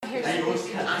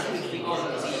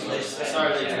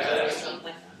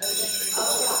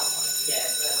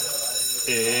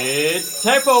It's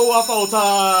Table Waffle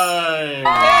time!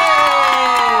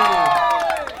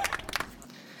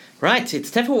 Right, it's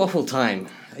Teffer Waffle time.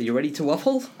 Are you ready to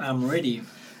waffle? I'm ready.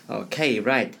 Okay,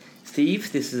 right.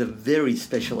 Steve, this is a very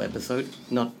special episode.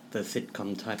 Not the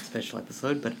sitcom type special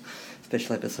episode, but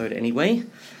special episode anyway.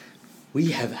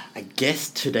 We have a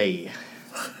guest today.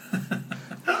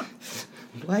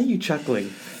 Why are you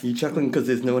chuckling? You're chuckling because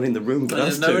there's no one in the room but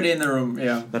us two. There's nobody in the room,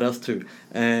 yeah. But us two.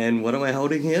 And what am I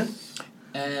holding here?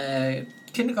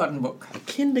 Kindergarten book. A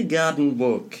kindergarten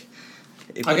book.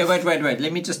 Okay, wait.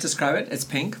 Let me just describe it. It's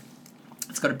pink.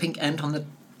 It's got a pink ant on the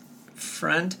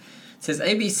front. It says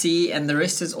ABC and the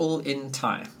rest is all in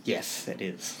Thai. Yes, it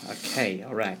is. Okay,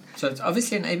 all right. So it's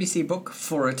obviously an ABC book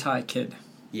for a Thai kid.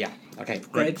 Yeah, okay.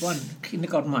 Grade 1,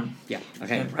 kindergarten 1. Yeah,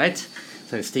 okay, Yeah. right.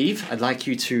 So, Steve, I'd like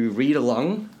you to read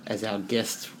along as our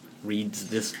guest reads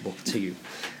this book to you.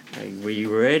 Are we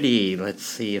ready? Let's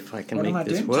see if I can What am I make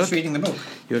this doing? work. Just reading the book.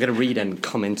 You're going to read and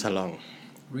comment along.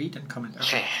 Read and comment.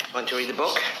 Okay, want to read the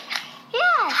book?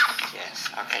 Yes, Yes,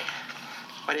 okay.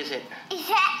 What is it? it's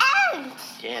an ant.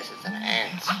 Yes, it's an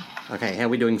ant. Okay, how are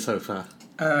we doing so far?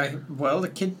 Well, the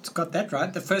kid's got that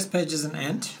right. The first page is an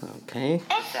ant. Okay,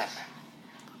 It's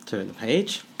turn the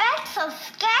page. that's so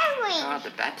scary. Oh, the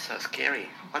bat's so scary.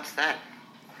 What's that?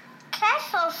 That's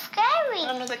so scary.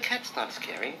 Oh, no, the cat's not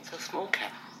scary. It's a small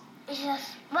cat. It's a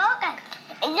small cat.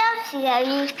 It's not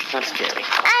scary. It's not scary.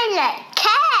 I like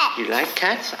cat. You like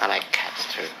cats? I like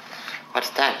cats too. What's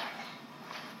that?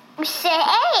 It's an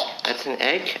egg. That's an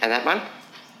egg. And that one?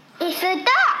 It's a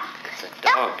dog. It's a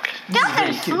dog. Dog very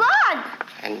is cute. one.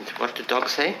 And what do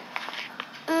dogs say?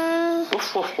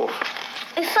 Woof, woof, woof.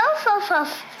 It's so.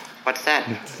 What's that?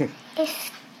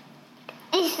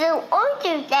 It's the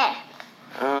older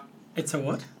there. It's a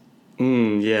what?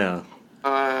 Yeah.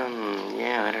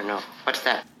 Yeah, I don't know. What's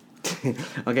that?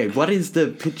 Okay, what is the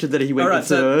picture that he went Alright, with?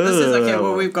 so this is okay.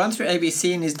 Well, we've gone through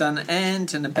ABC and he's done an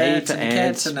ant and a bat for and a cat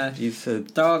ants, and a he's a-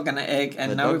 dog and an egg,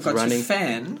 and the now we've dog's got your running.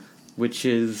 fan. Which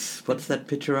is, what's that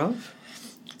picture of?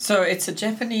 So it's a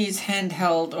Japanese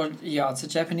handheld, it's a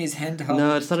Japanese handheld.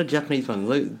 No, it's not a Japanese one.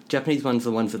 Look, Japanese ones are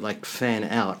the ones that like fan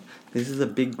out. This is a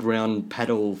big round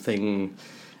paddle thing.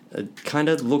 It kind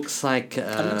of looks like.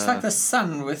 It looks like the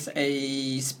sun with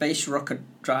a space rocket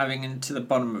driving into the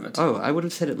bottom of it. Oh, I would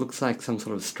have said it looks like some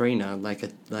sort of strainer, like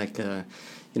a,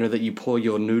 that you pour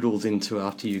your noodles into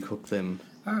after you cook them.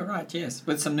 Oh, right, yes.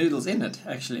 With some noodles in it,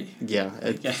 actually. Yeah,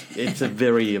 Okay. it's a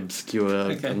very obscure.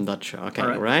 Okay. I'm not sure. Okay, All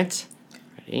right. right.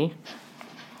 Ready?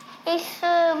 It's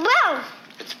brown.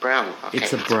 It's brown. Okay.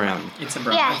 It's a brown. It's a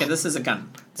brown. Yes. Okay, this is a gun.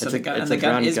 So It's the a, gun, it's and the a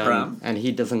gun brown is brown. and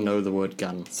he doesn't know the word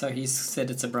gun. So he's said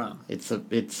it's a brown. It's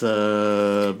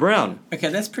a brown. Okay,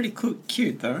 that's pretty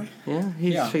cute, though. Yeah,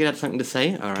 he's Yeah. figured out something to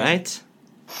say. All right.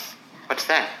 What's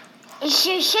that? It's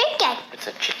a chicken. It's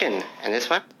a chicken. And this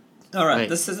one? All right, Wait.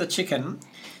 this is a chicken,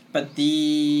 but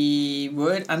the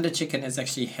word under chicken is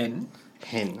actually hen.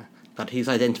 Hen. But he's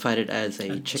identified it as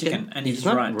a chicken. And he's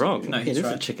not right. wrong. No, he's it is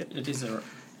right. a chicken. It is a...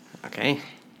 Okay.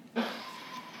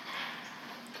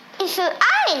 It's an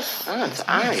ice. Oh, it's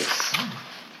ice.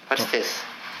 What's this?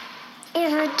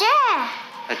 It's a jar.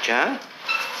 A jar?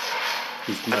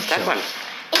 He's not What's that sure. one?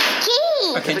 It's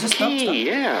key. Okay, It's just a stop. key,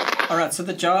 yeah. All right, so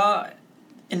the jar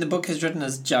in the book is written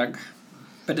as jug,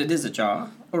 but it is a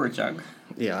jar or a jug,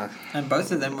 Yeah. and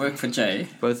both of them work for J.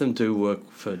 Both of them do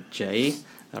work for J.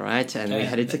 All right, and we Okay,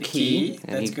 had it's a the key. key,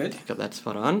 And that's he good. got that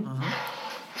spot on.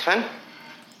 This one?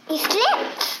 It's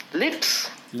lips. Lips.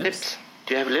 Lips.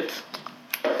 Do you have lips?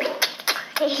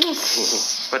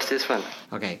 What's this one?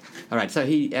 Okay. All right. So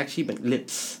he actually meant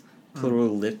lips,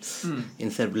 plural lips,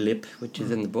 instead of lip, which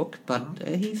is in the book. But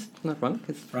he's not wrong.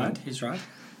 It's Right, he's right.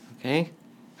 Okay.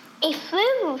 It's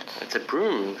food. It's a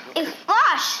broom. It's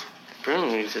wash. Broom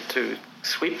uses it to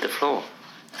sweep the floor.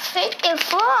 Sweep the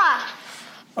floor.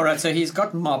 All right, so he's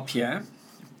got mop here,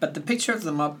 but the picture of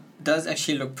the mop does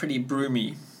actually look pretty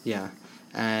broomy. Yeah.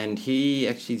 And he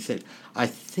actually said, I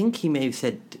think he may have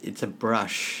said it's a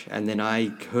brush, and then I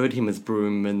heard him as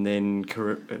broom, and then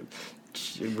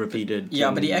repeated.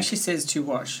 Yeah, but he actually says to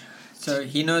wash. So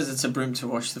he knows it's a broom to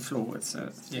wash the floor with,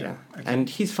 so yeah. Yeah. Okay. And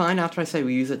he's fine after I say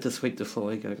we use it to sweep the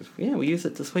floor. He goes, yeah, we use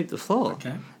it to sweep the floor.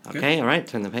 Okay, good. Okay, all right,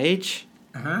 turn the page.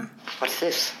 Uh-huh. What's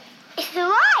this? It's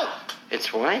white.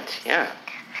 It's white, yeah.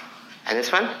 And this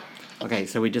one? Okay,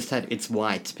 so we just had it's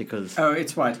white because Oh,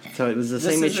 it's white. so it was the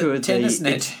This same is a issue as tennis the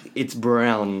net. it's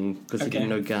brown because it Okay. didn't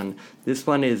know gun. This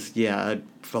one is a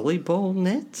volleyball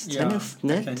net, Yeah, tennis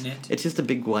net. okay, net. It's just a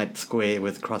big white square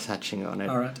with cross hatching on it.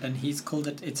 All right, and he's called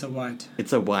it It's a White.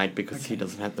 It's a white because he Okay.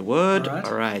 doesn't have the word.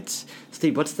 All right.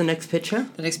 Steve, what's the next picture?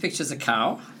 The next picture is a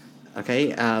cow.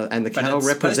 Okay, and the But cow it's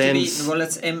supposed to be, represents well,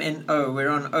 it's M-N-O. We're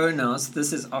on O now, so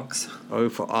this is ox. O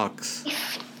for ox.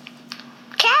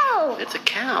 Cow. It's a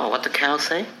cow. What the cow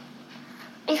say?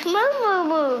 It's moo moo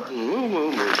moo. Moo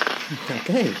moo moo.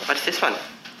 Okay. What's this one?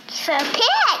 It's a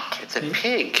pig. It's a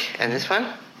pig. And this one?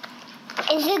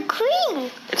 It's a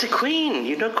queen. It's a queen.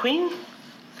 You know queen?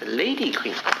 The lady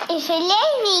queen. It's a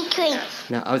lady queen.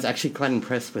 Now, I was actually quite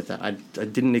impressed with that. I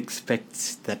didn't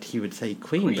expect that he would say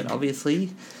queen, but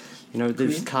obviously, there's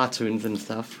Queen? cartoons and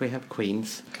stuff. We have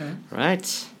queens. Okay.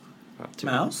 Right? Up to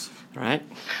Mouse. Right.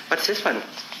 What's this one?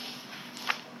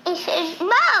 It's a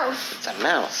mouse. It's a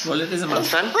mouse. Well, it is a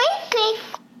mouse. This one? Squeak,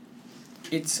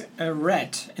 It's a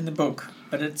rat in the book,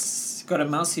 but it's got a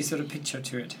mousy sort of picture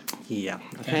to it. Yeah.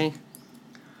 Okay.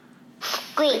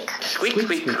 squeak. Squeak,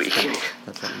 squeak, squeak.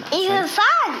 That's what a mouse It's a says.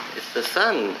 sun. It's the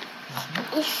sun.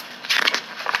 It's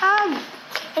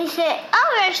It's an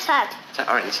orange sun. It's an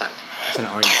orange sun. It's an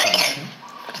orange sun.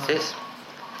 What's this?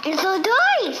 It's a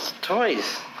toys.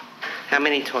 Toys. How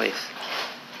many toys?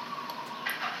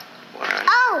 One.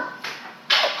 Oh.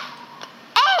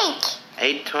 8.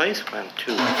 8 toys? 1,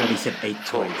 2. I thought he said 8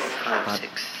 toys. 5,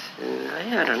 6.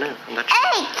 I don't know. I'm not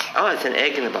sure. 8. Oh, it's an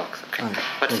egg in the box. Okay.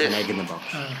 What's this? An egg in the box.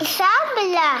 It's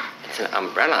umbrella. It's an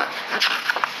umbrella.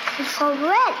 It's a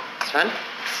red. This one?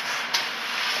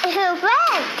 It's a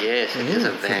van. Yes, it is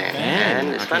a van. And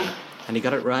this one? And he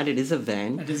got it right. It is a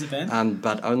van. It is a van.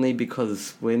 But only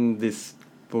because when this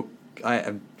book,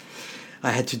 I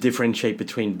had to differentiate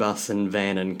between bus and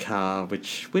van and car,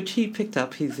 which he picked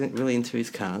up. He's really into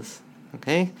his cars.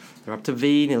 Okay, they're up to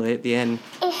V nearly at the end.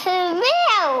 It's a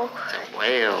whale. It's a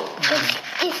whale.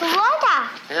 It's water.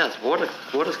 Yeah, it's water.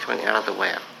 Water's coming out of the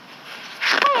whale.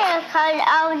 Water comes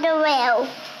out of the whale.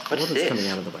 What's this? Coming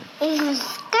out of the whale. It's a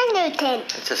skeleton.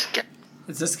 It's a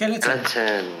It's a skeleton.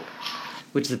 skeleton.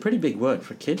 Which is a pretty big word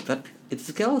for a kid, but it's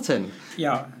a skeleton.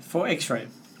 Yeah, for X-ray.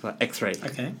 For X-ray.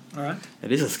 Okay, all right.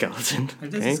 It is a skeleton.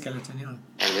 It is a skeleton, yeah.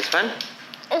 And this one?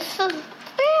 It's a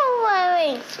wheel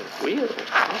wearing. It's a wheel.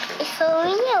 It's a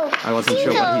wheel. I wasn't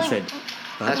sure what he said.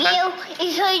 But Wheel.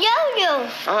 It's a yo-yo.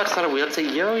 oh, it's not a wheel, it's a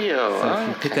yo-yo. So if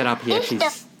you pick that up, he actually,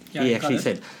 Yeah, he you actually got it.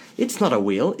 said, it's not a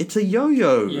wheel, it's a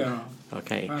yo-yo. Yeah.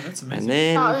 Okay. Wow, that's And amazing.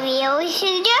 then... A wheel is a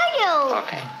yo-yo.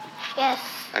 Okay. Yes.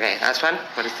 Okay, last one.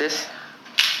 What is this?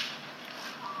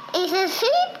 It's a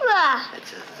zebra.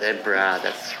 It's a zebra,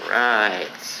 that's right.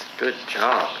 Good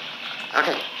job.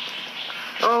 Okay.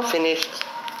 All finished.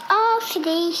 All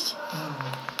finished.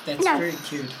 That's No. very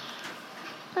cute.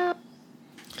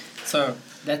 So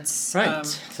that's Right.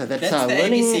 So that's the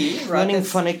learning, ABC, right? learning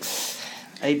That's- phonics,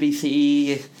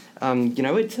 ABC.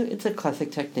 It's a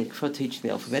classic technique for teaching the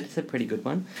alphabet. It's a pretty good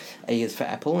one. A is for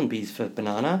apple and B is for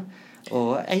banana.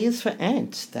 Or A is for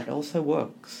ant. That also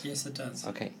works. Yes, it does.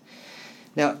 Okay.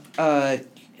 Now,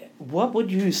 what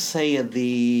would you say are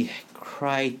the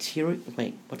criteria?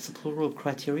 Wait, what's the plural of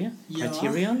criteria?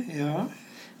 Criteria Yeah.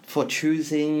 for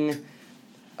choosing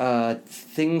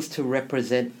things to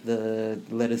represent the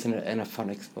letters in a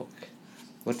phonics book.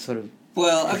 What sort of?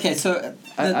 Well, okay, so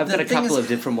I've got a couple is, of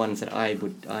different ones that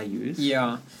I use.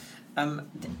 Yeah,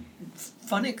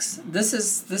 phonics. This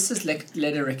is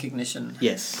letter recognition.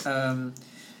 Yes.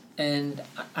 And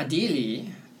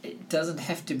ideally, it doesn't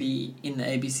have to be in the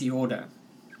ABC order.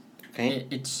 Okay.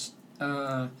 It's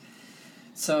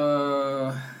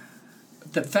so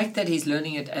the fact that he's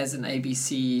learning it as an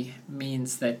ABC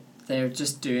means that they're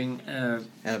just doing A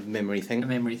memory thing. a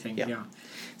memory thing. Yeah. Yeah.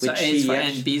 So Which A is he for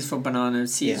actu- ant, B is for banana,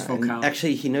 C is for and cow.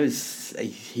 actually, he knows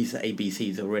his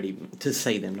ABCs already to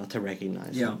say them, not to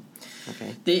recognize Yeah. them.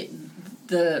 Okay.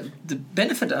 The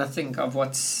benefit I think of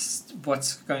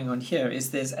what's going on here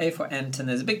is there's A for ant, and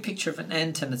there's a big picture of an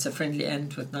ant, and it's a friendly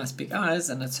ant with nice big eyes,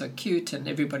 and it's so cute, and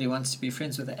everybody wants to be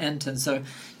friends with the ant, and so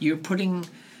you're putting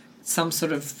some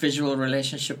sort of visual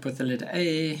relationship with the letter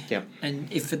A. Yeah. And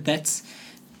if that's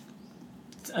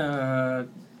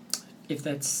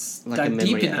Like a dug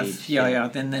deep memory enough, aid, yeah, yeah.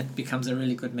 then that becomes a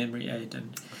really good memory aid.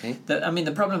 And Okay.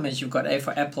 the problem is you've got A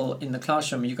for apple in the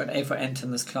classroom, you've got A for ant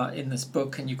in this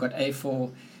book, and you've got A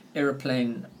for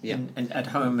aeroplane Yeah. and at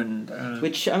home, and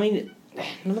Which, I mean,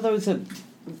 none of those are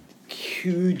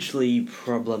hugely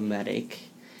problematic.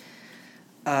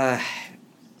 well,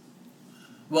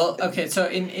 okay, so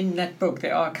in that book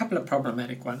there are a couple of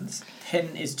problematic ones.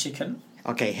 Hen is chicken.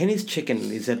 Okay, hen is chicken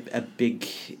is a big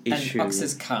issue. And ox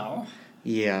is cow.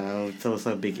 Yeah, it's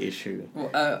also a big issue.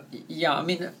 Well, yeah, I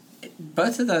mean,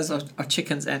 both of those are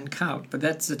chickens and cow, but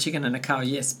that's a chicken and a cow,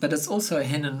 yes. But it's also a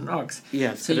hen and an ox.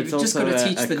 Yes, so but you've it's just also got to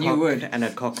teach the new word. And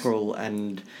a cockerel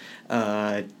and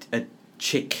a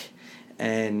chick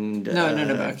and... No,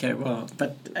 okay, well,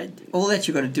 but all that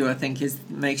you've got to do, I think, is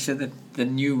make sure that the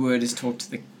new word is taught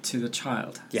to the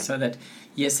child. Yeah. So that,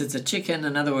 yes, it's a chicken,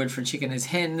 another word for chicken is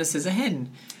hen, this is a hen.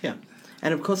 Yeah.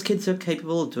 And of course kids are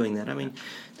capable of doing that. I mean,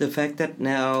 the fact that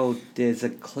now there's a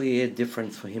clear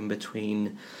difference for him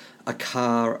between a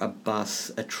car, a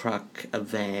bus, a truck, a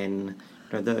van...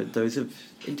 No, those of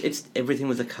it's everything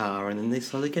was a car, and then they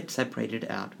slowly get separated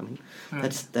out. I mean,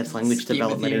 that's language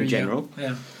development in general.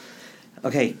 Yeah.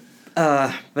 Okay,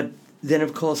 but then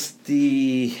of course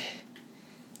there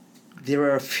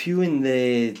are a few in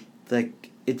there,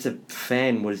 like It's a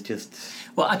Fan was just...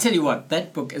 Well, I tell you what,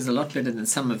 that book is a lot better than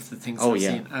some of the things I've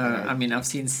seen. I mean, I've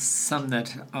seen some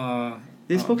that are...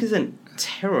 This book isn't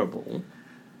terrible,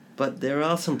 but there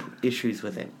are some issues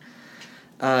with it.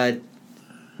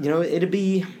 It'd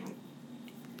be...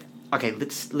 Okay,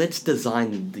 let's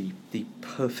design the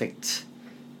perfect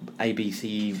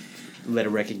ABC letter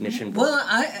recognition book.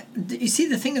 Well, you see,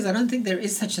 the thing is, I don't think there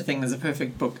is such a thing as a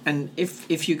perfect book. And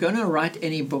if you're going to write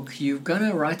any book, you're going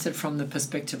to write it from the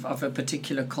perspective of a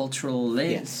particular cultural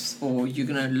lens. Yes. Or you're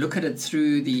going to look at it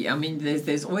through the... I mean,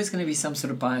 there's always going to be some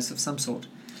sort of bias of some sort.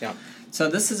 Yeah. So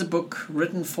this is a book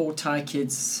written for Thai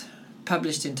kids,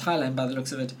 published in Thailand by the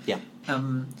looks of it. Yeah.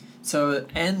 So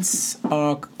ants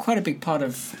are quite a big part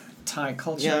of Thai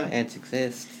culture. Yeah, ants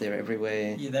exist. They're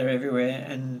everywhere. Yeah, they're everywhere.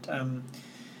 And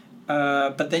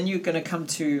but then you're going to come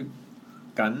to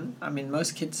gun. I mean,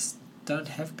 most kids don't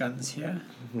have guns here.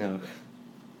 No.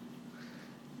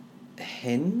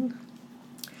 Hen?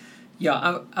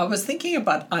 Yeah, I was thinking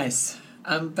about ice.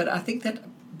 But I think that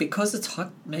because it's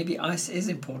hot, maybe ice is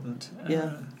important.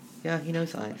 Yeah, he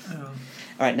knows ice. Oh.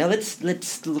 All right, now let's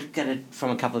look at it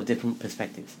from a couple of different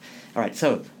perspectives. All right,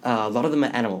 so a lot of them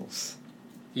are animals.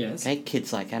 Yes. Okay,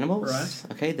 kids like animals.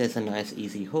 Right. Okay, there's a nice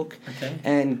easy hook. Okay.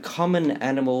 And common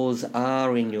animals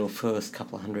are in your first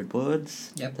couple of hundred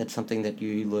words. Yep. That's something that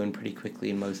you learn pretty quickly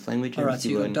in most languages. All right, so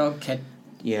you got dog, cat.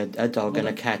 Yeah, a dog and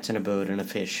a Well, cat and a bird and a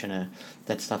fish and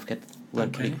that stuff get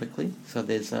learned pretty Okay. quickly. So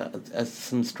there's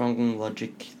some strong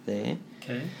logic there.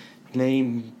 Okay.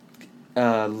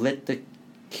 Let the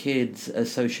kids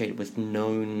associate with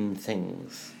known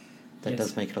things. That Yes.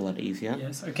 does make it a lot easier.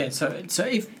 Yes. Okay. So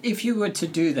if you were to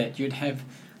do that, you'd have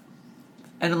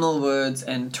animal words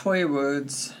and toy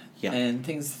words Yeah. and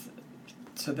things,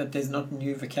 so that there's not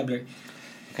new vocabulary.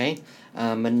 Okay.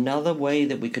 Another way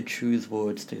that we could choose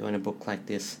words to go in a book like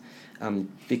this,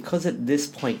 because at this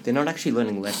point they're not actually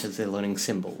learning letters; they're learning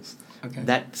symbols. Okay.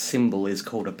 That symbol is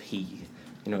called a P.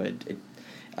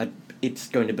 It's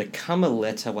going to become a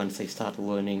letter once they start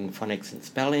learning phonics and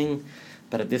spelling.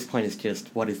 But at this point, it's just,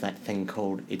 what is that thing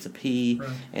called? It's a P. Right.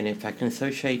 And if I can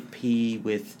associate P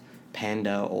with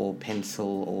panda or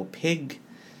pencil or pig,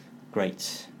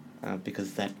 great.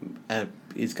 Because that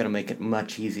is going to make it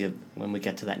much easier when we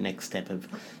get to that next step of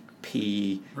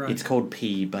P. Right. It's called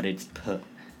P, but it's P.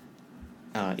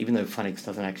 Even though phonics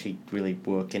doesn't actually really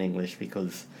work in English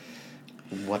because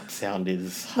what sound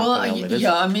is half Well, an L letters.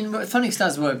 yeah. I mean, phonics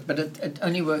does work, but it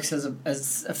only works as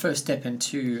a first step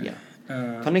into. Yeah.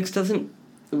 Phonics doesn't...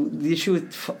 The issue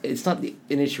with... It's not an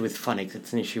issue with phonics,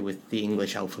 it's an issue with the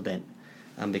English alphabet.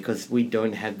 Because we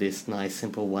don't have this nice,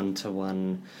 simple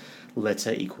one-to-one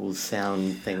letter equals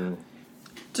sound thing.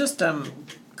 Just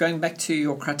going back to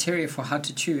your criteria for how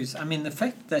to choose, I mean, the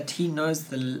fact that he knows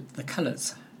the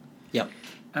colours. Yep.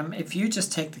 If you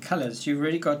just take the colours, you've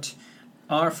already got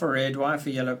R for red, Y for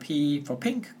yellow, P for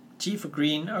pink, G for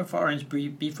green, O for orange,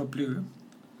 B for blue,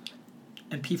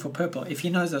 and P for purple. If he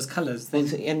knows those colours,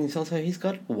 then... And it's also, he's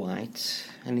got white,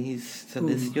 and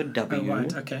there's your W. Oh,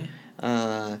 white, okay.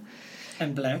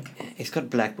 And black. He's got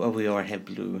black, well, we already have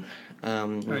blue.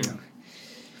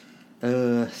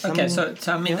 Okay, so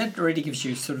I mean, that already gives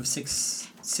you sort of six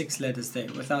letters there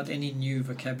without any new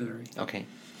vocabulary. Okay.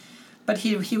 But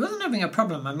he wasn't having a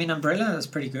problem. I mean, umbrella is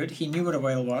pretty good. He knew what a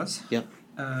whale was. Yep.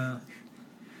 I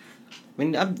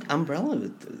mean, umbrella,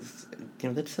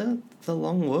 that's a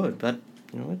long word, but,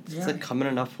 it's a common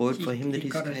enough word for him that he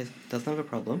doesn't have a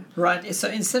problem. Right, so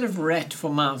instead of rat for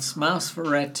mouse, mouse for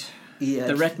rat,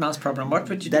 the rat-mouse problem, what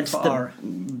would you do for R?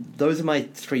 Those are my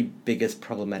three biggest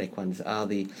problematic ones, are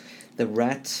the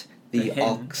rat, the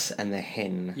ox, and the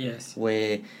hen. Yes.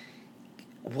 Where,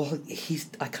 well,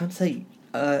 I can't say...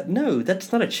 no,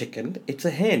 that's not a chicken. It's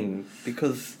a hen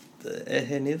because a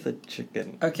hen is a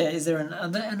chicken. Okay, is there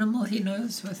another animal he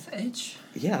knows with H?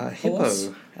 Yeah, a hippo Horse?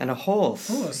 and a horse.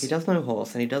 Horse. He does know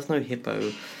horse and he does know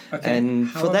hippo. Okay. And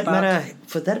how for that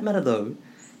about- matter though,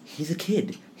 he's a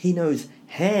kid. He knows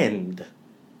hand.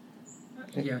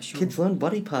 Yeah, sure. Kids learn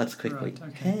body parts quickly. Right,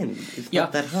 okay. Hand. It's Yeah.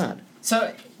 not that hard.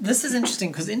 So this is interesting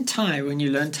because in Thai, when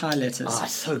you learn Thai letters,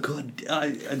 So good.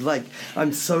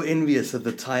 I'm so envious of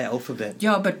the Thai alphabet.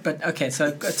 yeah, but okay,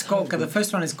 so it's Gorka. The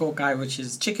first one is Gorkai, which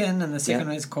is chicken, and the second Yeah.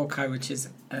 one is Korkai, which is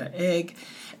egg.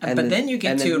 And But then you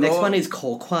get to the next raw- one is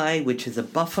Korkwai, which is a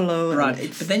buffalo. and right.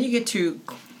 it's- But then you get to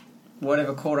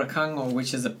whatever Korakang, or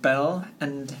which is a bell,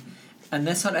 and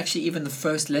that's not actually even the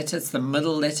first letter; it's the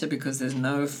middle letter because there's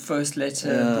no first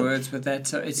letter words with that.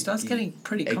 So it starts getting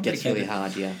pretty it complicated. gets really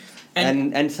hard, yeah.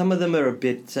 And- And some of them are a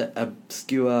bit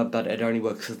obscure, but it only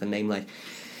works with the name. Like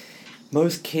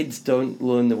most kids don't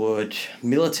learn the word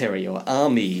military or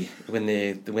army when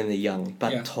they're young,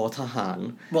 but Yeah.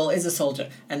 Totahan, Well, is a soldier,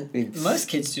 and It's- most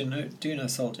kids do know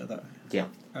soldier though. yeah.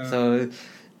 Uh, So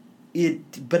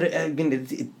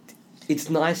it's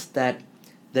nice that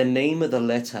the name of the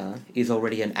letter is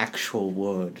already an actual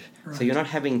word, so Right. you're not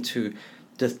having to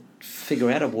just figure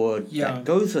out a word Yeah. that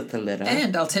goes with the letter.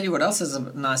 And I'll tell you what else is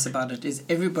nice about it is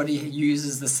everybody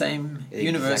uses the same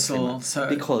universal. Exactly. So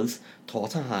Because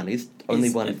Totahan is only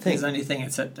it's- one it's thing. the only thing.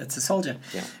 It's a soldier.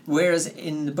 Yeah. Whereas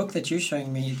in the book that you're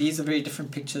showing me, these are very different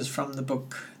pictures from the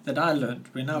book that I learned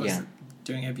when I was Yeah.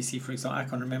 doing ABC, for example. I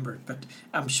can't remember it, but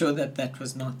I'm sure that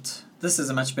was not. This is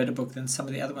a much better book than some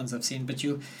of the other ones I've seen. But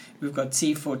we've got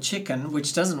C for chicken,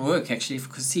 which doesn't work actually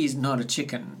because C is not a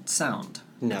chicken sound.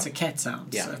 No. It's a cat sound.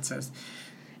 Yeah. So it's a,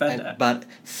 but But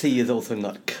C is also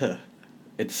not K.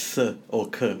 It's S or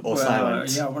K or silent.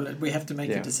 Yeah, well, we have to make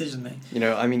Yeah. a decision there. You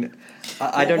know, I mean,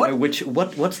 I Well, don't what- know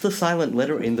what's the silent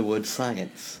letter in the word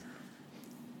science?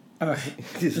 Oh,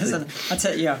 listen, I'll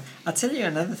tell you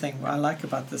another thing I like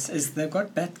about this is they've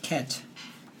got bat cat.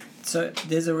 So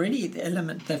there's already the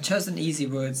element, they've chosen easy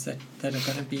words that are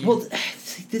going to be... Well,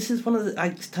 see, this is one of the...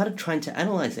 I started trying to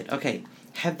analyze it. Okay,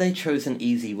 have they chosen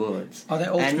easy words? Are they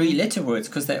all And- three-letter words?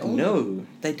 Because they're all... No,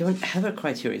 they don't have a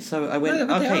criteria. So I went, No,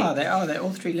 but okay. they are. They're all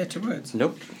three-letter words.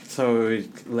 Nope. So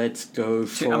let's go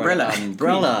for umbrella.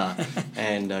 umbrella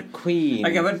and queen.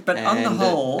 Okay, but on the and,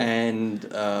 whole- and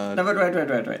No,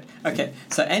 but wait. Okay,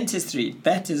 so ant is 3,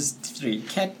 bat is 3,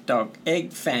 cat, dog,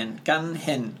 egg, fan, gun,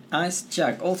 hen, ice,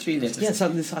 jug, all three letters. yeah. So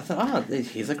this, I thought,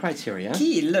 here's a criteria.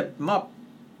 Key, lip, mop,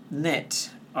 net,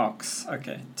 ox.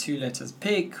 Okay, 2 letters.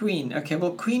 Pig, queen. Okay,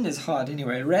 well, queen is hard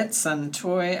anyway. Rat, sun,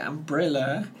 toy,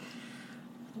 umbrella.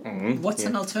 What's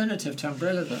an alternative to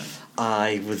umbrella though?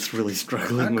 I was really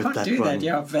struggling I with can't that do one. that.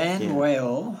 Yeah, van, Yeah.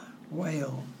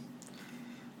 whale,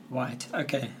 white.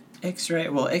 Okay, X-ray.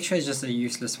 Well, X-ray is just a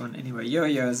useless one anyway.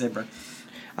 Yo, zebra.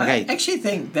 Okay. I actually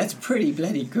think that's pretty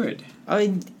bloody good. I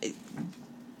mean,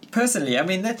 Personally, I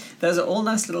mean those are all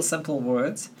nice little simple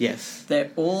words. yes, They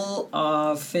all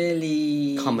are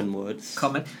fairly common words.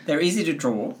 Common. They're easy to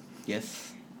draw,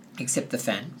 Yes. except the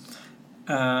fan.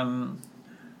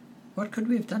 What could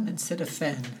we have done instead of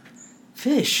fan?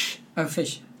 Fish. Oh,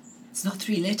 fish. It's not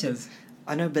 3 letters.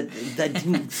 I know, but they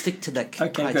didn't stick to that Okay,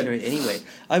 criteria good. anyway.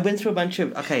 I went through a bunch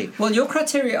of... Okay, Well, your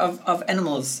criteria of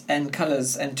animals and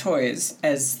colours and toys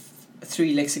as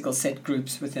 3 lexical set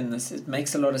groups within this, it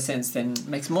makes a lot of sense then,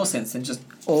 makes more sense than just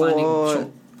finding short.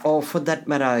 or for that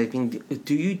matter, I mean,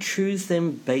 do you choose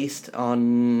them based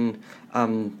on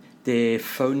their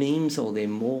phonemes or their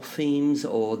morphemes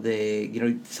or their,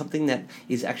 something that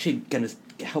is actually going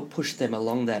to help push them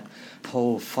along that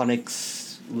whole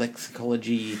phonics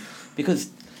lexicology? Because,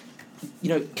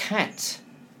 cat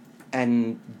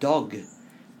and dog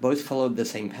both follow the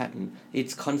same pattern.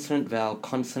 It's consonant, vowel,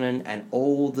 consonant, and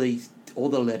all the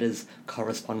letters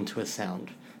correspond to a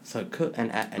sound. So k and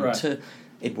a and Right. t,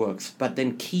 it works. But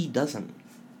then key doesn't,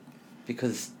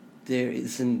 because there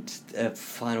isn't a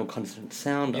final consonant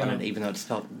sound on Yeah. it, even though it's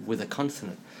spelled with a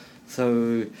consonant.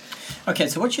 So Okay,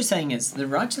 so what you're saying is the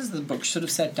writers of the book should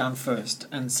have sat down first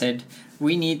and said,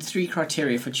 we need 3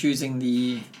 criteria for choosing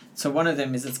the... So one of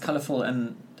them is it's colourful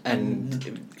and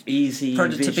easy,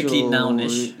 prototypically visual,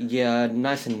 nounish. Yeah,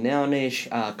 nice and nounish.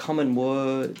 Common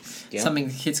words. Yeah. something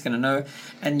the kid's going to know.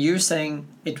 And you're saying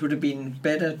it would have been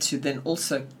better to then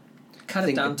also cut it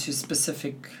Think down that- to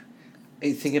specific...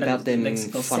 Think about them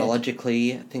lexical set.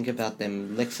 phonologically. Think about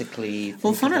them lexically.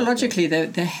 Well, think about them-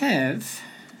 phonologically, they have...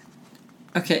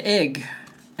 Okay, egg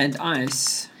and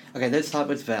ice. Okay, let's start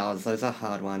with vowels. Those are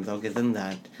hard ones. I'll give them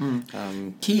that.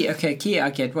 Key, okay, key I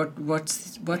get.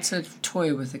 What's a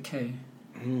toy with a K?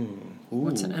 Ooh.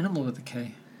 What's an animal with a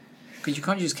K? Because you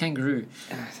can't use kangaroo.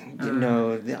 I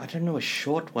don't know a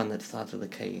short one that starts with a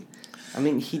K. I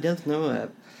mean, he does know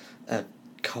a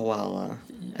koala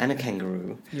and a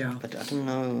kangaroo. Yeah. But I don't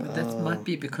know. But that might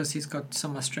be because he's got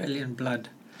some Australian blood.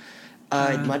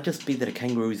 It might just be that a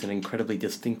kangaroo is an incredibly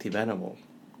distinctive animal.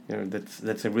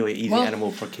 That's a really easy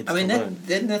animal for kids to learn.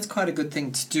 Then that's quite a good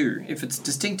thing to do. If it's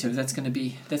distinctive, that's going to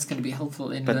be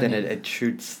helpful in But learning. then it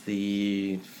shoots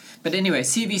the... But anyway,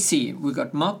 CBC, we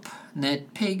got mop,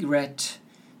 net, pig, rat,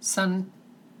 sun.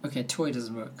 Okay, toy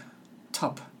doesn't work.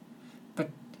 Top.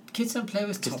 But kids don't play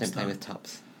with Kids tops don't play now. with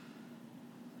tops.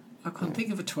 I can't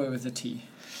think of a toy with a T.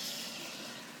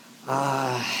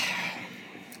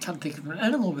 Can't think of an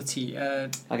animal with T.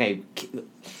 Okay.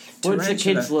 Words that Tarantula.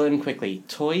 kids learn quickly.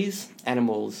 Toys,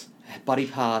 animals, body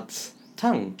parts,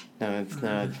 tongue. No,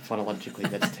 phonologically,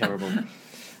 that's terrible.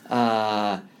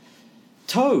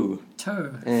 Toe.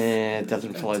 Toe. It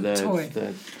doesn't follow Toy.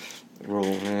 the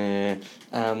rule.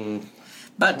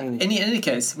 But in any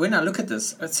case, when I look at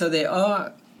this, so there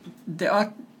are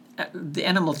the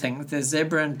animal thing. There's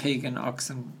zebra and pig and ox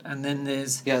and then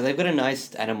there's Yeah, they've got a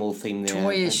nice animal theme there.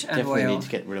 Toyish I and definitely whale. need to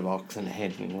get rid of ox and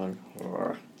hen.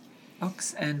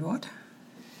 ox and what?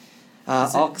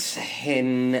 Ox,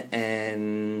 hen,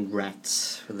 and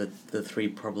rats were the three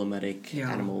problematic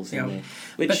Yeah, animals yeah. in there.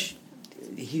 Which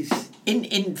he's...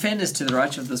 In fairness to the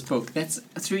writer of this book, that's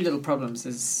Three Little Problems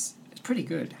is pretty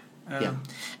good. Yeah.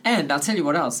 And I'll tell you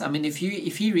what else. I mean, if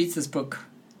he reads this book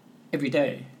every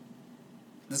day,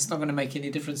 this is not going to make any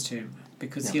difference to him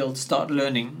because No. he'll start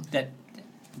learning that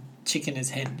chicken is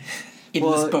hen. In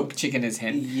Well, this book, chicken is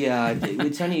hen. Yeah,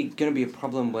 it's only going to be a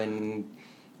problem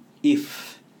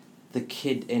if the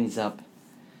kid ends up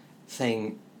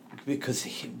saying, because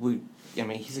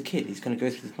he's a kid, he's going to go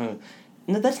through this moment.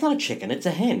 No, that's not a chicken, it's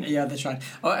a hen. Yeah, that's right.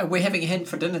 Oh, we're having a hen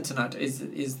for dinner tonight.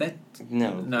 Is that...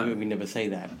 No, No. we never say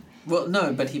that. Well,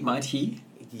 no, but he?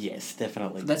 Yes,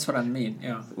 definitely. That's what I mean,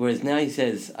 yeah. Whereas now he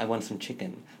says, I want some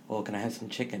chicken, or can I have some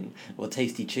chicken, or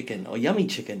tasty chicken, or yummy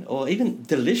chicken, or even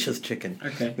delicious chicken.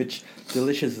 Okay. Which,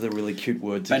 delicious is a really cute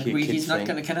word to But hear kids he's not saying.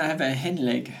 going to... Can I have a hen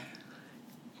leg?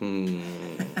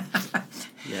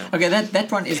 Yeah. Okay,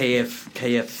 that one is... KFH.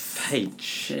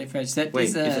 KFH. That Wait,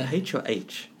 is is it H or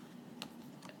H?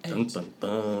 Dun, H. dun,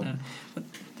 dun.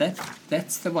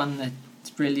 That's the one that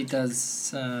really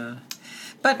does...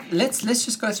 But let's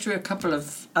just go through a couple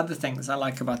of other things I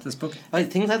like about this book.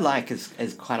 Things I like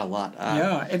is quite a lot.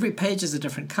 Yeah, every page is a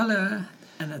different colour,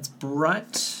 and it's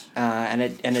bright. And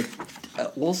it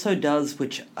also does,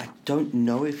 which I don't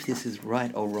know if this is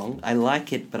right or wrong. I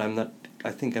like it, but I'm not.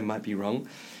 I think I might be wrong.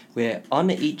 Where on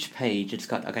each page it's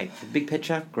got the big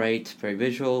picture, great, very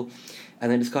visual,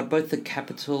 and then it's got both the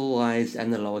capitalized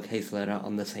and the lowercase letter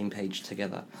on the same page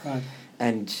together. Right.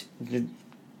 And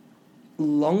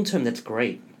long term, that's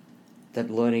great.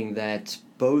 That learning that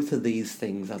both of these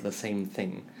things are the same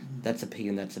thing. That's a P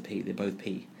and that's a P. They're both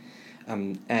P.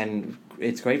 And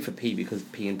it's great for P because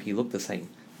P and P look the same.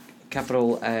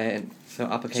 Capital so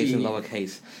uppercase G. and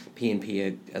lowercase, P and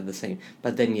P are the same.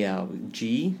 But then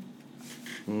G.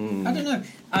 I don't know.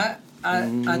 I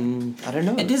don't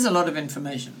know. It is a lot of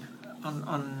information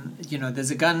on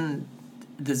there's a gun,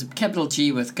 there's a capital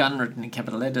G with gun written in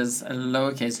capital letters, a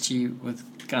lowercase g with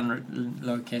gun written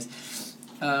lowercase.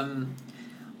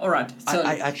 All right. So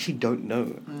I actually don't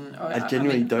know. I I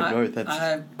genuinely mean, don't I- know if that's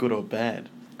I- good or bad.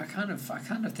 I kind of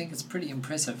think it's pretty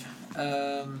impressive.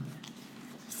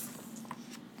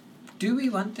 Do we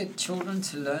want the children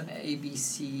to learn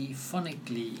ABC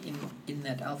phonically in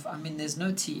that alpha? I mean, there's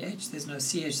no TH, there's no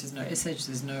CH, there's no SH,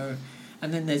 there's no...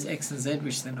 And then there's X and Z,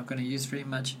 which they're not going to use very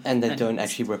much. And they don't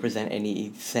actually represent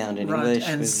any sound in right, English.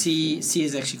 and with- C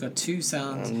has actually got two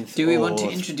sounds. and Do we want to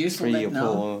or introduce all 3 that or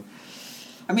now? 4.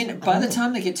 I mean, by the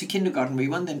time they get to kindergarten, we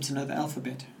want them to know the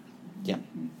alphabet. Yeah.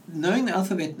 Knowing the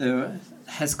alphabet, though,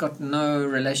 has got no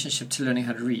relationship to learning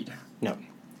how to read. No.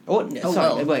 Oh, Oh,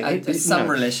 sorry, well, wait, there's some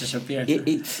no. relationship here.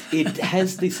 It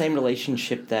has the same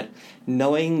relationship that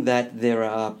knowing that there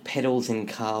are pedals in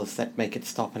cars that make it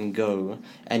stop and go,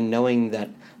 and knowing that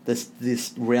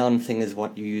this round thing is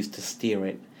what you use to steer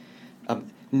it.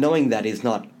 Knowing that is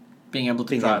not being able to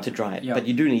being drive. able to drive, Yeah. but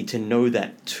you do need to know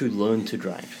that to learn to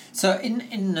drive. So in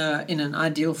an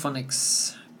ideal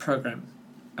phonics program,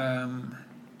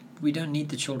 we don't need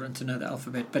the children to know the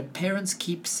alphabet, but parents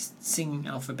keep singing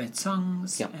alphabet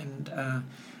songs, Yeah. and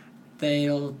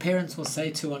parents will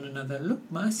say to one another, "Look,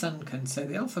 my son can say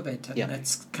the alphabet," and Yeah.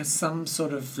 that's some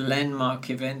sort of landmark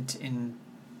event in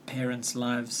parents'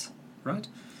 lives, right?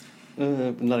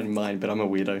 Not in mine, but I'm a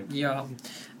weirdo. Yeah.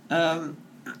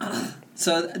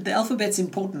 So the alphabet's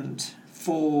important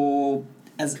for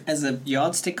as a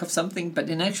yardstick of something, but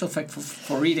in actual fact,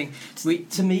 for reading,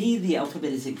 To me, the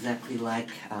alphabet is exactly like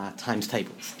times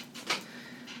tables.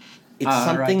 It's Ah,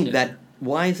 something right, yes. that...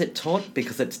 Why is it taught?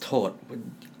 Because it's taught.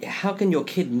 How can your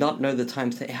kid not know the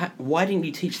times... Why didn't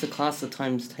you teach the class the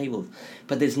times tables?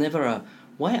 But there's never a...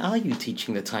 Why are you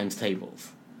teaching the times tables?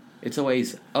 It's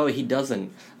always, oh, he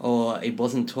doesn't, or it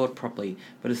wasn't taught properly.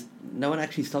 But no one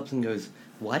actually stops and goes,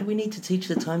 why do we need to teach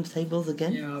the times tables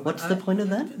again? Yeah, but What's the point of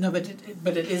that? No, but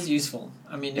it is useful.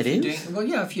 I mean, if It you're is?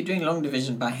 doing if you're doing long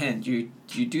division by hand, you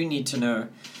do need to know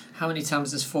how many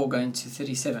times does 4 go into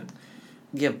 37.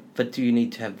 Yeah, but do you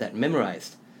need to have that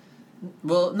memorized?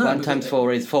 Well, no. 1 times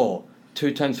 4 is 4.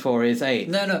 2 times 4 is 8.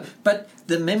 No, but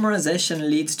the memorization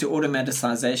leads to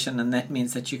automaticization, and that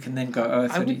means that you can then go, oh,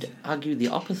 30. I would argue the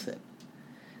opposite.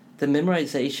 The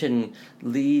memorization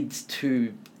leads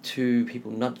to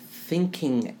people not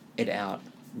thinking it out,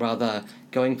 rather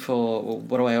going for, well,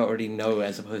 what do I already know,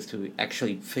 as opposed to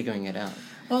actually figuring it out.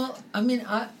 Well, I mean,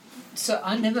 I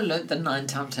never learnt the 9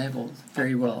 timetable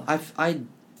very well. I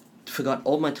forgot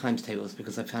all my times tables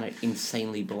because I found it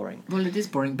insanely boring. Well, it is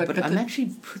boring, but I'm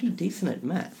actually pretty decent at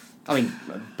math. I mean,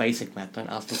 basic math. Don't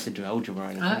ask me to do algebra or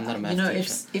anything. I'm not a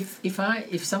math teacher.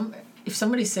 If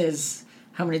somebody says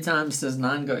how many times does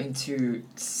 9 go into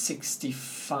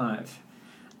 65,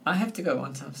 I have to go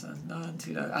 1 times 9,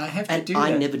 2. I have to do that.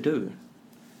 I never do.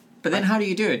 But then how do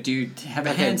you do it? Do you have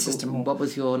a hand system? Or what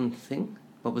was your thing?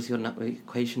 What was your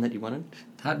equation that you wanted?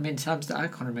 how many times I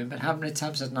can't remember. How many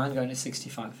times does 9 go into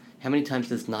 65? How many times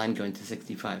does 9 go into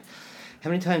 65? How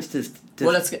many times does...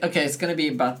 Well, it's going to be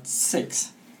about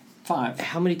 6. 5.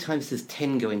 How many times does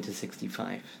 10 go into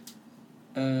 65?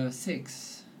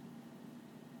 6.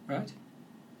 Right?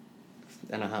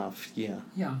 And a half, yeah.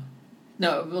 Yeah.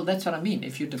 No, well, that's what I mean.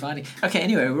 If you're dividing... Okay,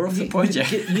 anyway, we're off the point here.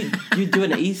 You do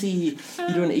an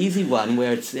easy one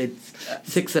where it's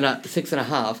 6 and a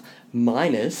half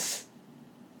minus...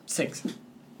 6.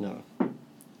 No.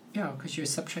 Yeah, because you're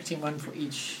subtracting 1 for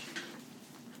each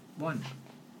one.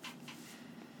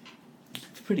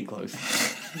 It's pretty close.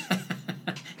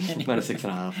 Anyway. Minus 6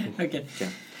 and a half. Okay. Yeah.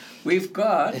 We've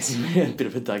got... It's a bit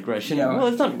of a digression. Yeah. Well,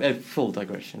 it's not a full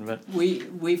digression, but...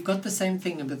 We've got the same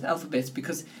thing with alphabets,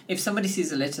 because if somebody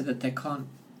sees a letter that they can't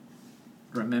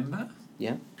remember,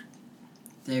 Yeah.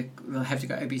 they will have to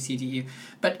go A, B, C, D, E.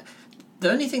 But the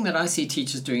only thing that I see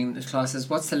teachers doing in the class is,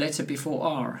 what's the letter before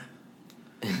R?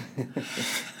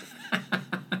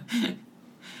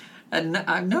 And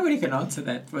nobody can answer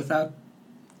that without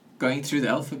going through the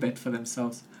alphabet for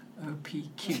themselves. O,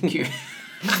 P, Q, Q.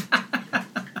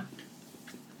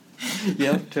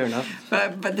 Yeah, fair enough.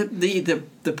 But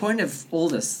the point of all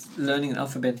this learning the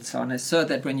alphabet and so on is so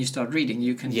that when you start reading,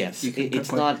 you can... Yes, you can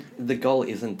it's not... The goal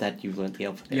isn't that you've learned the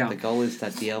alphabet. Yeah. The goal is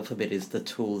that the alphabet is the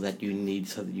tool that you need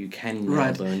so that you can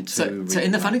now learn to read. So in the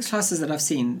and write. phonics classes that I've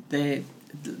seen,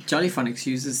 Jolly Phonics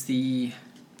uses the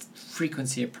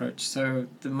frequency approach. So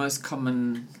the most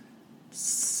common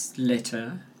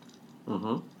letter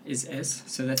is S.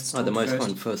 So that's the taught most first.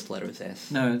 common first letter is S.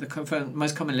 No, the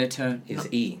most common letter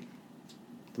Is E.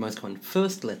 The most common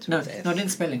first letter is S. not in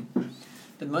spelling.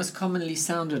 The most commonly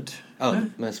sounded. Oh,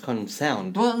 no? most common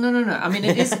sound. Well, no. I mean,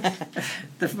 it is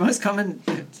the most common.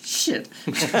 Shit.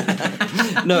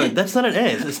 No, that's not an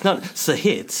S. It's not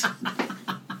Sahit.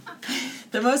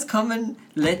 The most common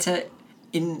letter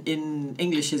in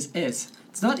English is S.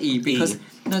 It's not E because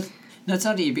no, it's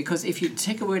not E, because if you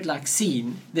take a word like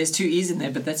scene, there's 2 E's in there,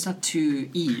 but that's not 2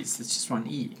 E's. It's just 1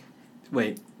 E.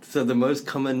 Wait, so the most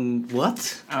common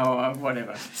what? Oh,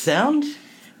 whatever. Sound?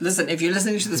 Listen, if you're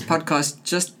listening to this podcast,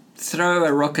 just throw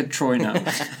a rock at Troy now.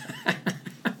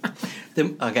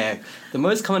 The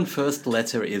most common first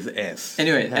letter is S.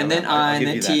 Anyway, and then I, and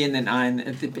then T, that. and then I,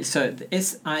 and so the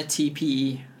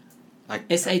S-I-T-P-E.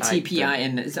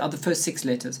 S-A-T-P-I-N are the first 6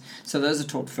 letters. So those are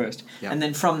taught first. Yeah. And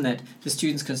then from that, the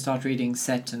students can start reading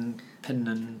set and pin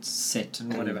and set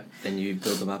and whatever. Then you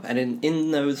build them up. And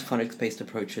in those phonics-based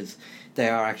approaches, they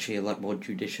are actually a lot more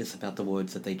judicious about the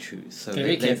words that they choose. So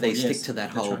Very they careful, stick yes, to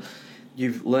that that's whole... right.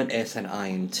 You've learnt S and I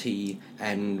and T,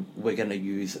 and we're going to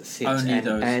use sit. Only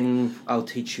those. And I'll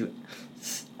teach you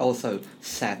also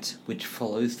sat, which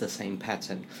follows the same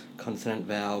pattern. Consonant,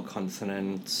 vowel,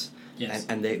 consonant... Yes.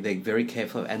 And they're very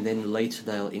careful, and then later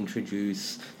they'll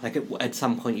introduce, like at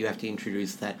some point you have to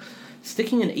introduce that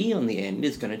sticking an E on the end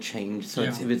is going to change, so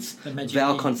if it's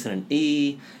vowel, consonant,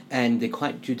 E, and they're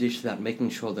quite judicious about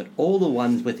making sure that all the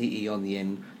ones with the E on the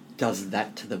end does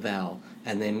that to the vowel.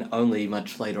 And then only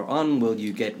much later on will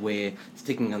you get where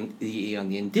sticking on the E on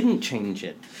the end didn't change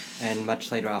it. And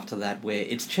much later after that where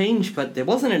it's changed but there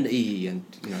wasn't an E, and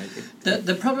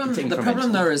The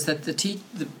problem though is that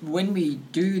when we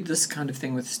do this kind of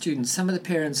thing with students, some of the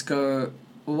parents go,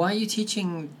 well, why are you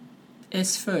teaching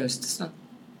S first? It's not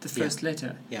the first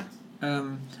letter. Yeah.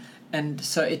 And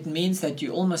so it means that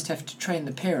you almost have to train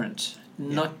the parent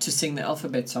not to sing the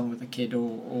alphabet song with the kid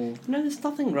or... No, there's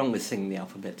nothing wrong with singing the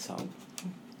alphabet song.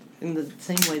 In the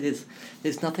same way,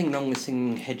 there's nothing wrong with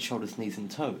singing head, shoulders, knees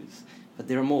and toes. But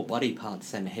there are more body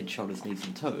parts than head, shoulders, knees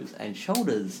and toes. And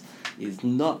shoulders is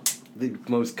not the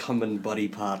most common body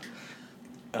part.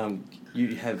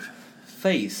 You have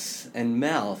face and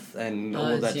mouth and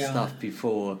all that stuff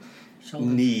before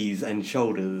knees and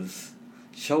shoulders.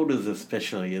 Shoulders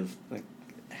especially is like...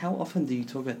 How often do you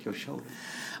talk about your shoulders?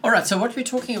 All right, so what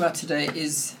we're talking about today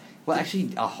is... Well, actually,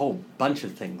 a whole bunch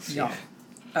of things. Yeah.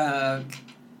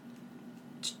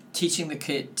 Teaching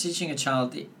a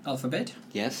child the alphabet.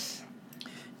 Yes.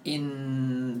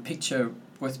 In picture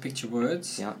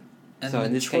words. Yeah. And so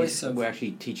in this case, of... we're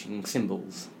actually teaching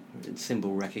symbols,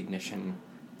 symbol recognition.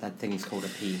 That thing's called a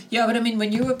P. Yeah, but I mean,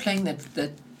 when you were playing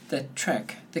that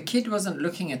track, the kid wasn't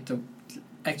looking at the...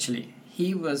 Actually,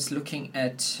 he was looking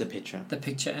at... The picture. The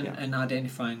picture and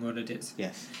identifying what it is.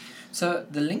 Yes. So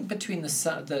the link between the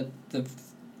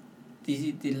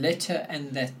letter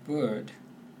and that word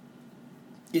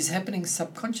is happening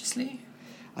subconsciously?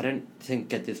 I don't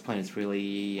think at this point it's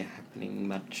really happening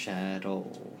much at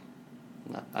all.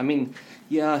 No. I mean,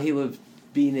 yeah, he'll have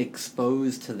been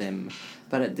exposed to them,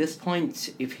 but at this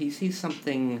point, if he sees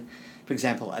something, for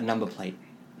example, a number plate,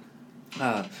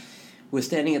 we're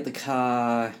standing at the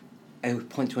car and we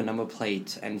point to a number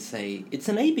plate and say, it's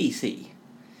an ABC.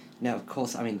 Now, of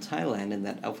course, I'm in Thailand and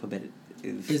that alphabet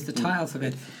is the Thai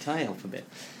alphabet. Thai alphabet.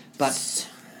 But...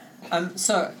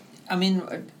 So, I mean,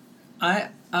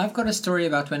 I've got a story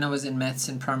about when I was in maths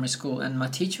in primary school, and my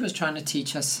teacher was trying to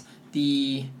teach us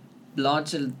the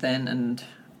larger than and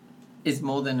is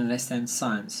more than and less than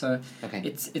sign. So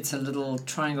it's a little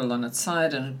triangle on its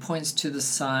side, and it points to the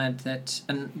side that...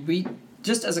 And we,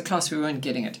 just as a class, we weren't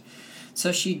getting it.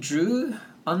 So she drew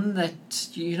on that...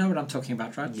 You know what I'm talking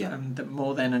about, right? Yeah. The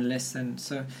more than and less than.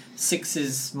 So 6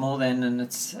 is more than, and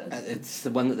it's... it's the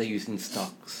one that they use in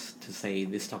stocks to say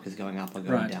this stock is going up or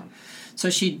going down. So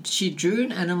she drew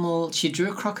an animal, she drew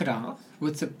a crocodile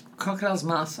with the crocodile's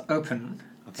mouth open.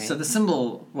 Okay. So the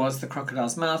symbol was the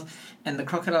crocodile's mouth, and the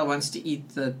crocodile wants to eat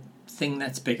the thing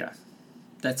that's bigger.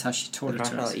 That's how she taught it to us.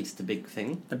 The crocodile eats the big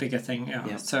thing? The bigger thing,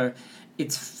 yeah. So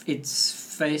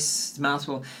its face, mouth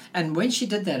will... And when she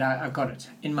did that, I got it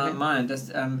in my mind.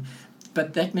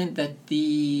 But that meant that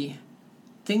the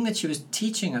thing that she was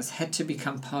teaching us had to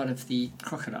become part of the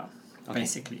crocodile.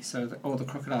 Basically, so the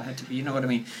crocodile had to be, you know what I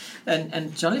mean,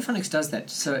 and Jolly Phonics does that.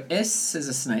 So S is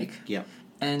a snake,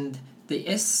 and the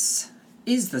S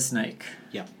is the snake.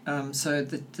 So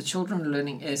the children are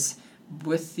learning S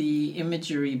with the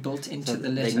imagery built into the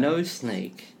letter. They know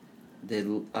snake,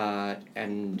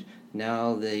 and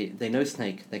now they know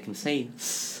snake. They can say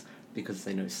S because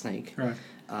they know snake. Right.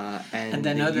 And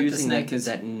they know that the snake is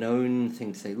that known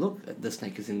thing to say, look, the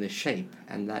snake is in this shape,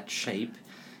 and that shape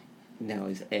now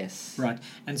is S. Right,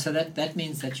 and so that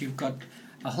means that you've got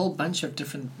a whole bunch of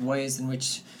different ways in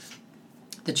which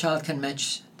the child can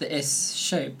match the S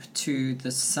shape to the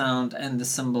sound and the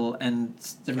symbol, and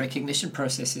the recognition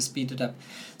process is speeded up.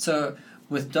 So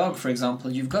with dog, for example,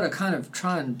 you've got to kind of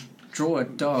try and draw a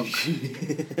dog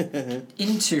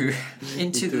into a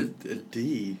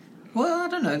D. Well, I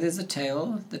don't know, there's a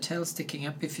tail, the tail's sticking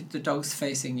up if the dog's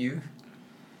facing you.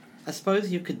 I suppose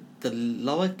you could, the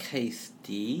lowercase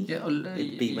d,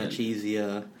 it'd be much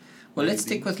easier. Well, let's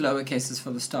stick with lowercases for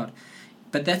the start.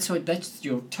 But that's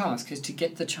your task, is to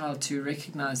get the child to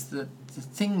recognize the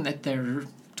thing that they're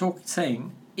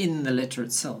saying in the letter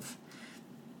itself.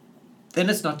 Then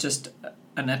it's not just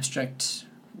an abstract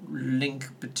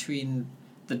link between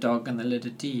the dog and the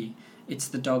letter D. It's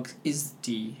the dog is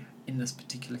D in this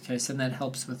particular case, and that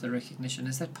helps with the recognition.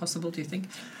 Is that possible, do you think?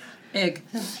 Egg.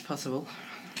 That's possible.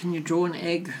 Can you draw an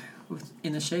egg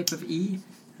in the shape of E?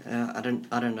 I don't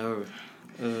know.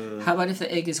 How about if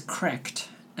the egg is cracked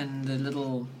and the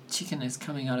little chicken is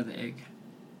coming out of the egg?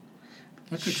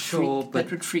 That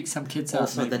would freak some kids out.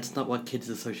 Also, that's not what kids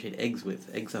associate eggs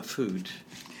with. Eggs are food.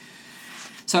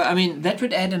 So, I mean, that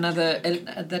would add another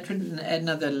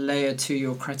layer to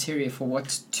your criteria for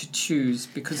what to choose,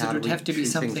 because it would have to be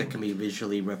something that can be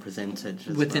visually represented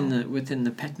within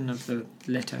the pattern of the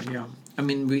letter. Yeah, I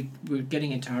mean, we're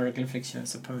getting into hieroglyphics here, I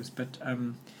suppose, but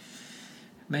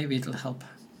maybe it'll help.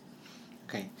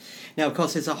 Okay. Now, of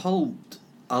course, there's a whole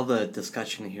other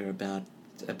discussion here about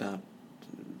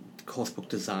coursebook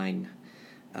design,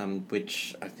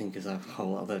 which I think is a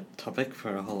whole other topic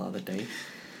for a whole other day.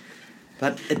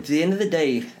 But at the end of the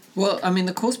day... Well, I mean,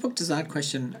 the coursebook design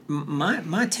question,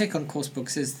 my take on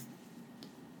coursebooks is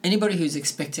anybody who's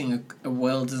expecting a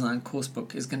well-designed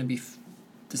coursebook is going to be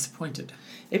disappointed.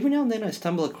 Every now and then I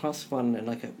stumble across one and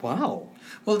wow.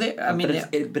 Well,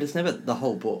 but it's never the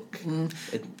whole book.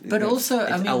 But also,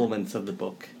 it's elements of the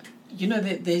book. You know,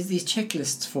 there's these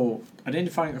checklists for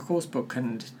identifying a coursebook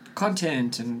and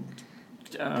content and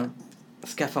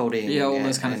scaffolding. all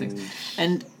those kind of things.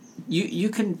 And you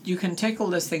can take all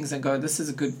those things and go, this is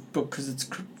a good book because it's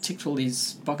ticked all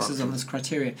these boxes on this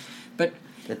criteria. But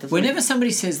whenever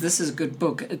somebody says this is a good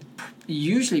book,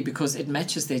 usually because it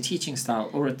matches their teaching style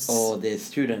or their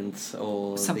students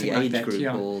or something the like age that, group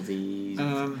yeah. or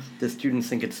the students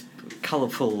think it's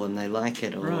colourful and they like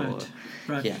it, or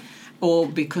right. Yeah. Or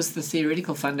because the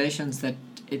theoretical foundations that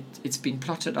it's been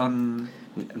plotted on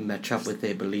match up with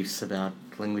their beliefs about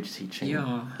language teaching.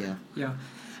 Yeah.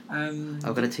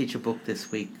 I've got to teach a book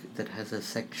this week that has a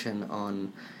section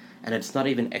on, and it's not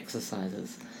even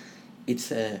exercises.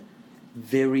 It's a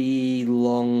very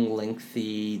long,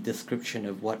 lengthy description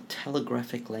of what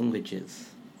telegraphic language is.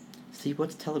 See,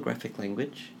 what's telegraphic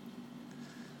language?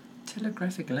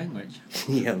 Telegraphic language?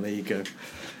 Yeah, there you go.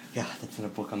 Yeah, that's in a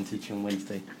book I'm teaching on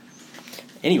Wednesday.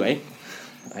 Anyway,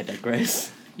 I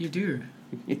digress. You do.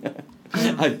 Yeah.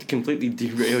 I've completely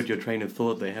derailed your train of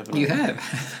thought there, haven't I? You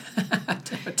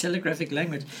have. Telegraphic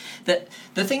language.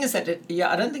 The thing is that,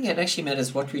 I don't think it actually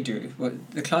matters what we do.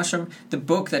 The classroom, the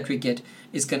book that we get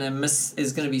is going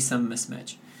to be some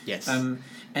mismatch. Yes.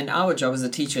 And our job as a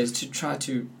teacher is to try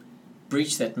to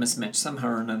breach that mismatch somehow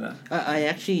or another. I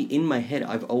actually, in my head,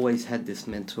 I've always had this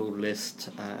mental list.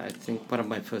 I think one of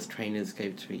my first trainers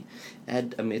gave to me: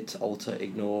 add, omit, alter,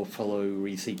 ignore, follow,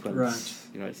 resequence. Right.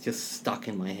 You know, it's just stuck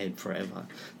in my head forever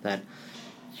that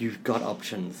you've got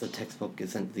options. The textbook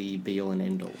isn't the be-all and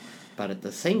end-all. But at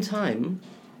the same time,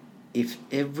 if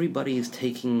everybody is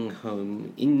taking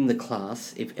home in the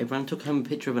class, if everyone took home a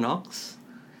picture of an ox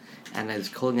and is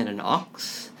calling it an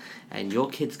ox, and your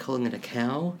kid's calling it a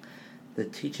cow, the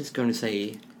teacher's going to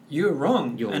say, you're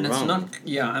wrong. You're and wrong. It's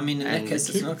not, I mean, in that case,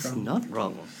 it's not wrong. Not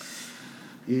wrong.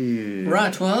 Ew.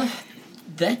 Right, well,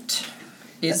 that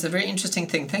is a very interesting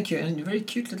thing. Thank you. And a very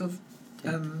cute little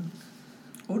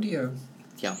audio.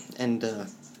 Yeah, and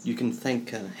you can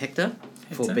thank Hector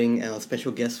for being our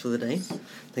special guest for the day.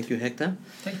 Thank you, Hector.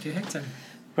 Thank you, Hector.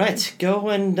 Right, go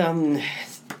and don't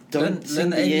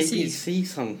sing learn the the ABC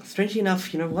song. Strangely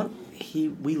enough, you know what?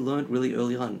 We learned really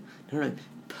early on.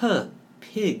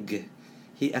 Pig.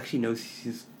 He actually knows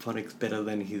his phonics better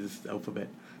than his alphabet.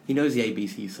 He knows the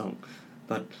ABC song,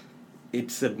 but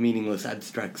it's a meaningless,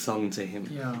 abstract song to him.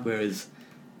 Yeah. Whereas,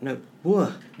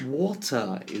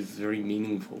 water is very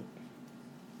meaningful.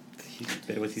 He's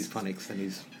better with his phonics than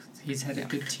his... He's had a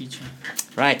good teacher.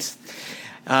 Right.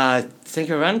 Thank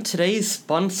you, everyone. Today's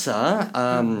sponsor...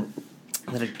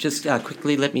 just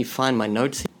quickly let me find my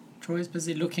notes. Troy's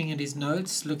busy looking at his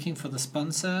notes, looking for the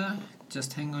sponsor.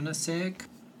 Just hang on a sec.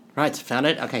 Right, found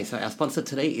it. Okay, so our sponsor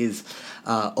today is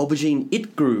Aubergine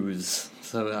It Grooves.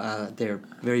 So they're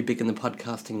very big in the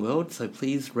podcasting world, so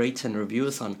please rate and review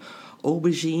us on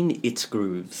Aubergine It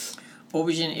Grooves.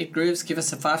 Aubergine It Grooves, give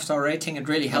us a 5-star rating, it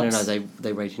really helps. No,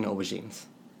 they rate in aubergines.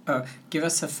 Oh, give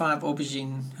us a 5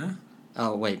 aubergine, huh?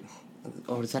 Oh, wait.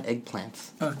 Or is that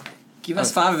eggplants? Oh, give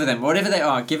us 5 of them, whatever they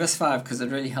are, give us 5, because it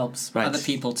really helps Right. other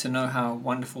people to know how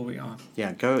wonderful we are.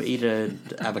 Yeah, go eat an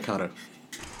avocado.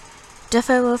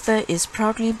 DEFA Warfare is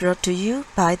proudly brought to you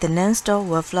by the Lansdowne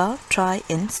Wallflower, Try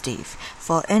and Steve.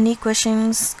 For any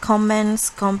questions, comments,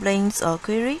 complaints or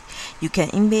query, you can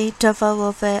email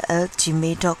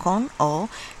defawarfare@gmail.com or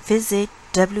visit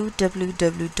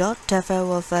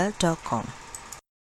www.defawarfare.com.